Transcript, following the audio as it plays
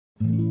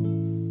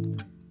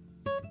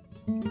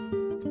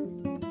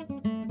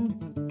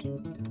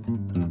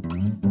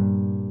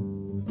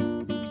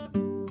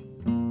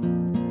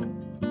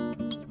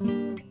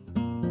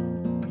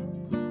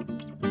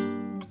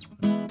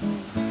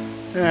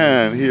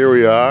And here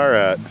we are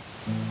at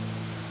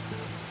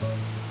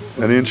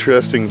an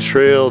interesting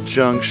trail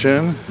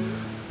junction.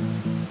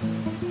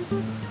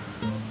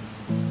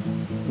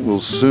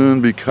 We'll soon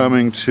be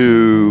coming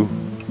to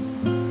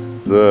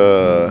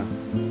the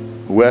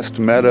West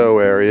Meadow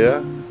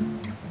area.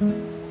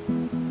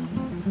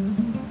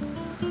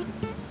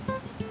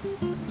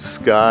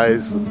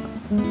 Sky's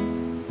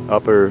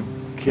upper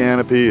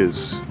canopy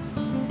is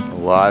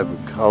alive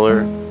with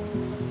color.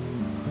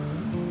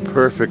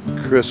 Perfect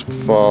crisp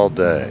fall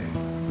day.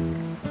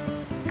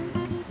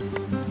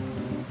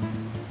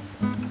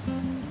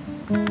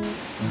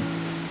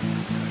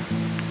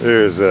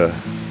 There's a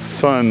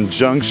fun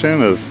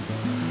junction of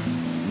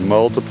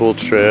multiple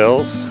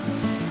trails.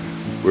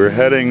 We're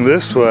heading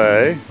this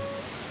way,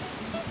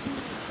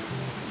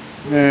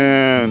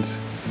 and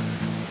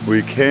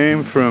we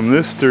came from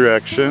this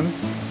direction.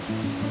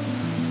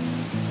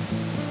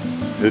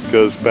 It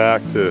goes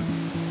back to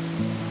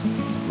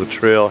the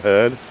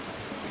trailhead.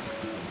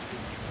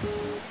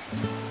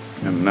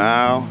 And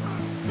now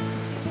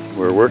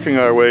we're working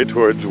our way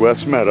towards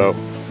West Meadow.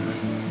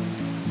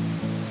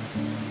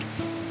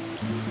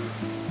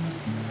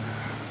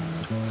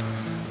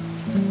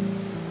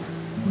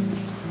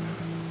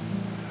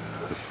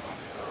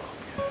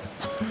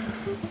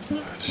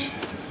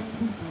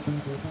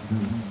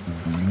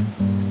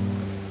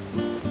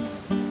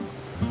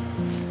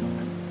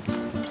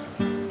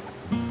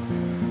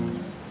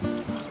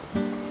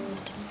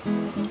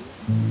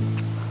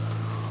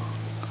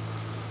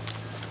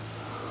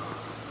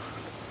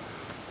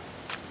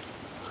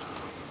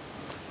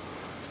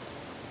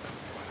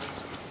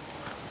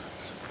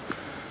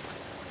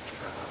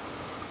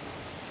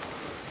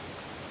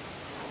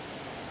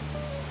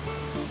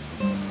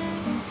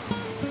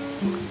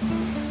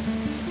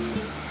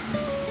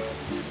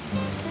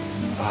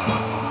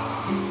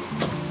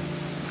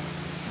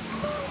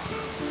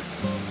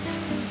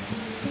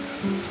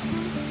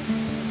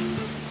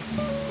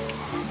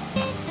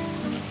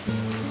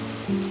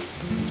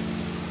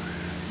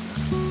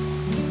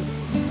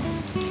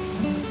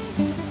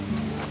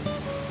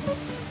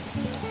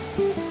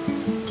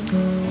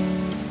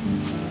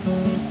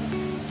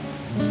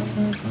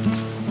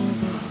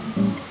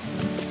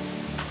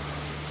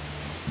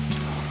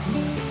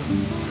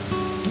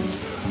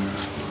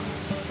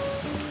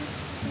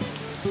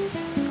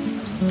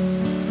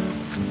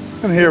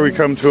 And here we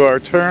come to our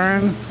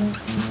turn.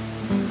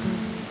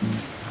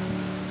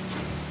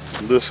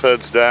 This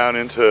heads down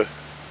into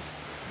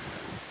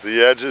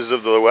the edges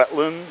of the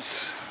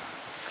wetlands.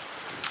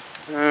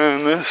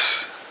 And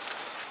this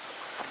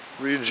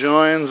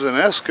rejoins an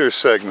esker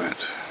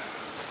segment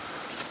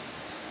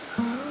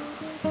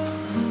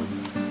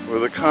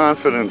with a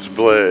confidence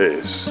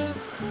blaze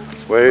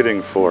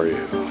waiting for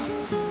you.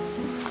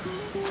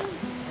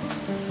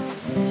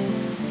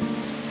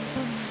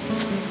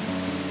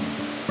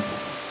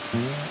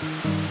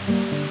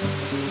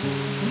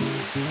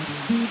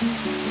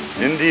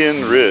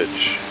 Indian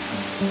Ridge.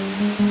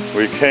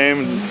 We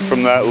came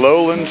from that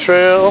lowland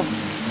trail,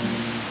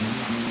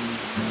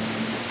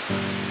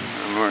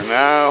 and we're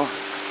now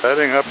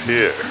heading up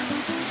here.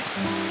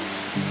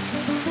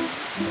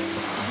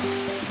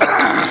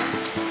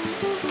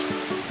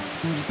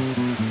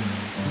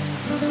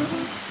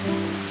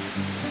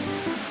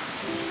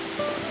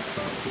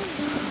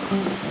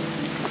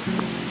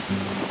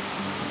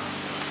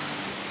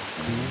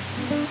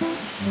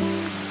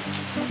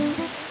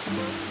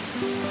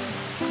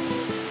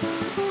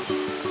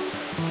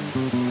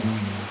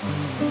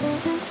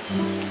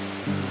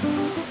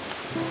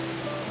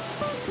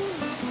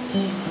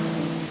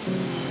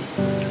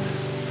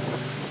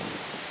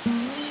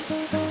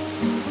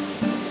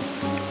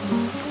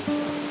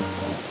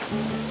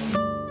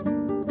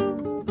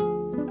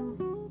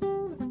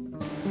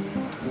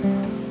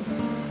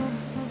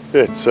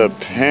 It's a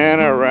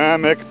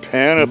panoramic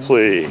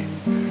panoply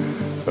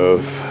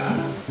of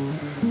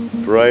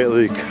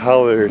brightly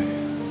colored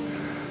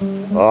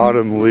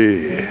autumn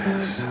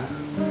leaves.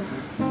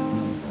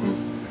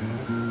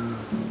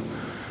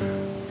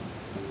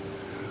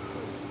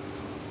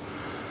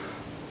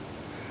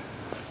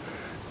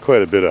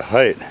 Quite a bit of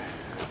height.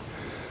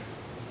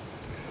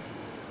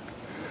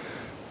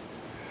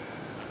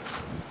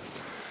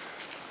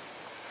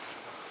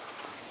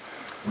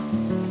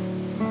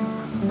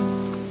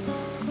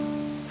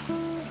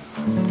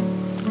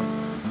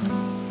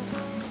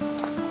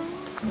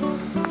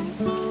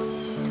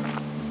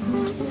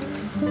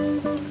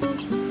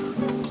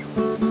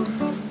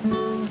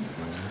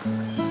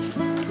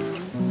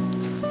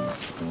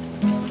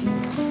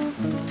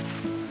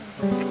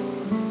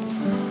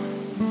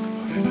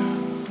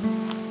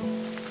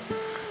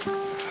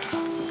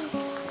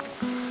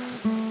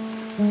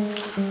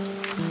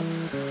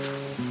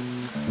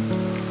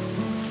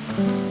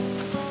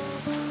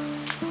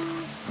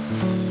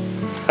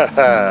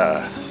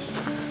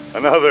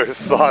 Another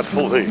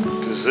thoughtfully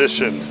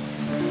positioned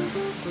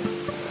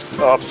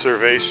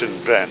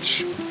observation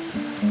bench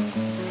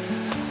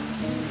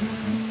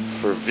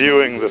for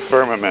viewing the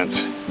firmament.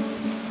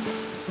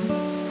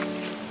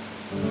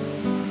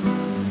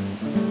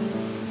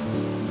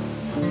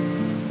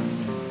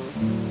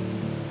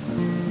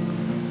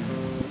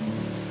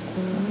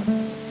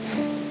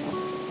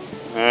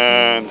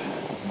 And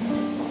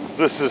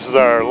this is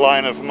our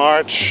line of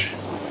march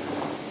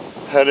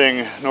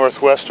heading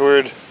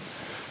northwestward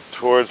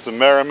towards the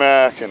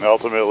Merrimack, and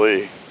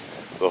ultimately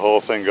the whole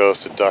thing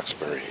goes to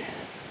Duxbury.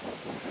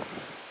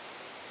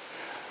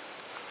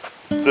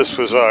 This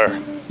was our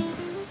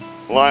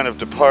line of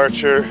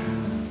departure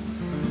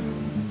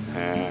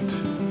and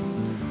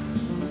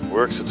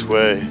works its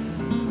way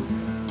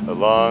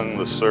along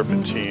the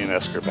serpentine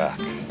Eskerback.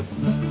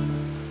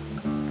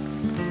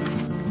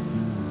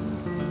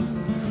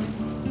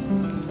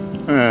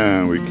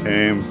 And we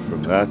came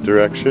from that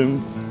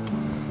direction,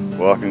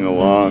 walking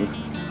along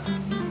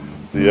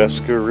the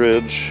Esker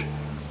Ridge.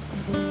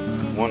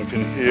 One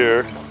can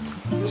hear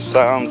the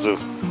sounds of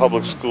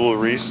public school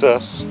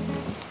recess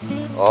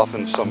off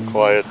in some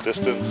quiet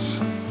distance.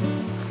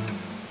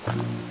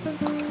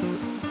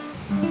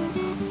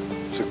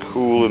 It's a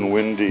cool and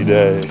windy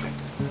day.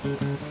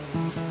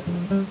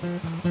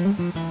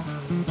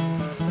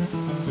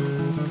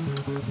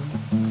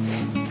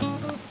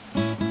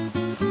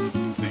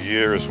 The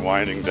year is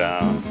winding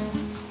down.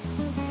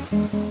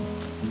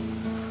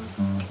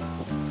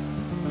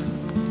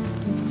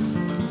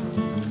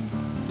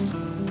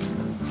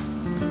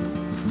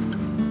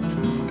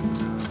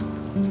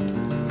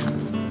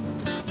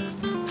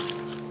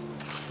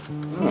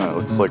 It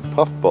looks like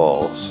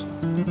puffballs.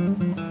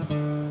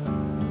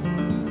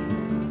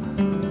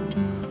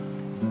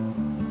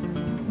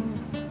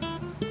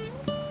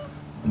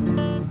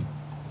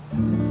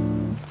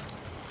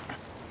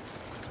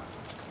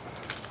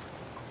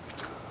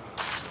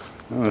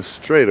 On a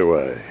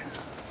straightaway.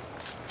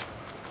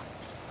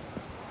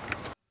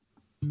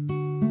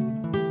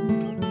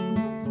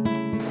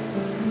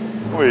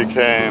 We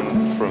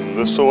came from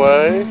this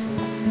away,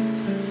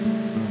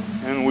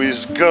 and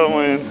we's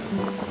going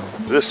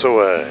this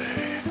away.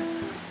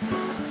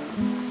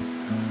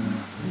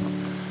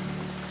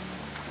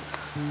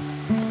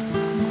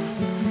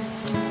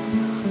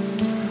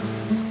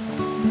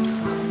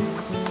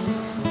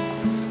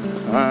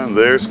 And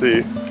there's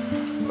the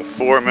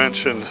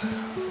aforementioned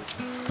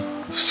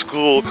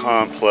school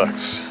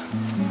complex,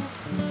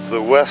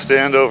 the West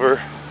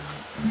Andover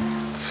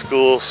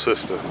school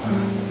system.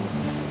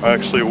 I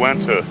actually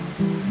went to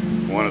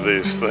one of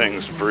these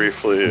things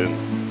briefly in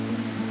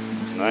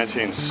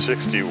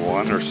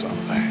 1961 or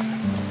something.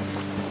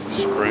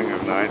 Spring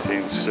of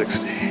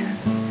 1960,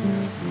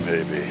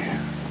 maybe.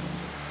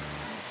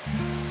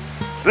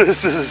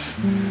 This is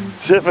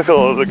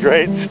typical of the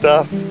great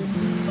stuff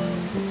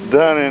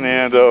done in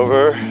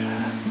Andover.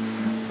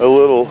 A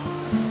little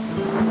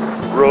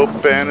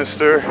rope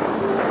banister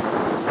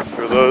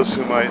for those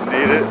who might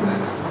need it.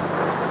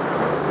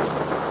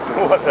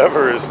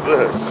 Whatever is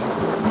this?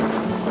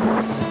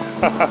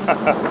 I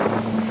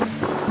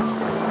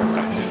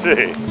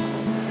see.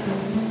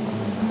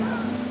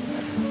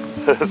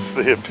 It's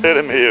the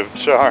epitome of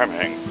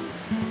charming,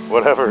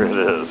 whatever it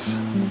is.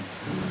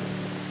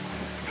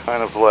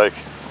 Kind of like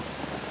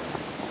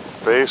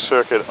Bay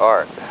Circuit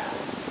art,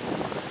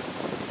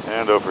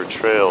 Andover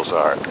Trails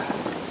art.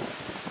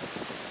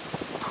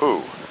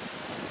 Pooh.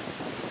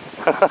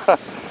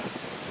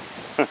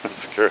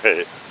 That's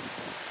great.